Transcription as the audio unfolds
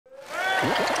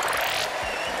Corkscrew!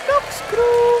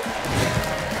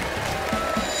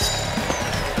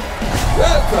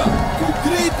 Welcome to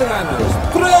Grid Runners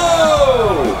Pro!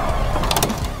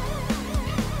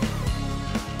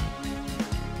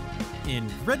 In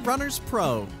Grid Runners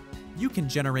Pro, you can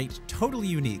generate totally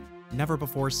unique,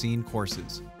 never-before-seen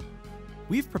courses.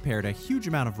 We've prepared a huge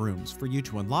amount of rooms for you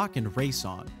to unlock and race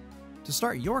on. To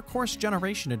start your course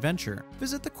generation adventure,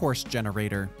 visit the Course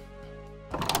Generator.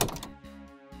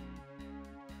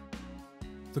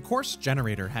 The Course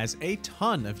Generator has a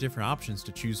ton of different options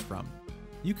to choose from.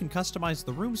 You can customize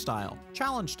the room style,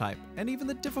 challenge type, and even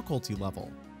the difficulty level.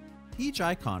 Each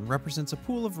icon represents a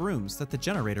pool of rooms that the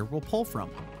generator will pull from.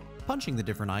 Punching the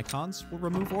different icons will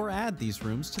remove or add these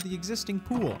rooms to the existing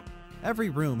pool. Every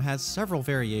room has several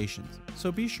variations,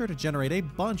 so be sure to generate a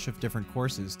bunch of different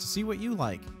courses to see what you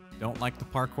like. Don't like the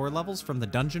parkour levels from the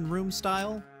dungeon room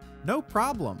style? No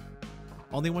problem!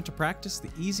 Only want to practice the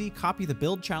easy copy the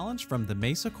build challenge from the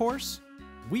Mesa course?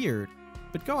 Weird,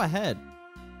 but go ahead.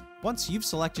 Once you've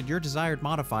selected your desired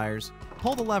modifiers,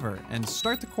 pull the lever and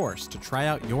start the course to try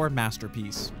out your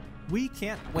masterpiece. We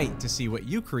can't wait to see what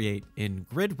you create in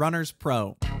Grid Runners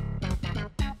Pro.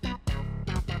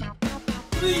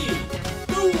 3,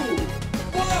 2,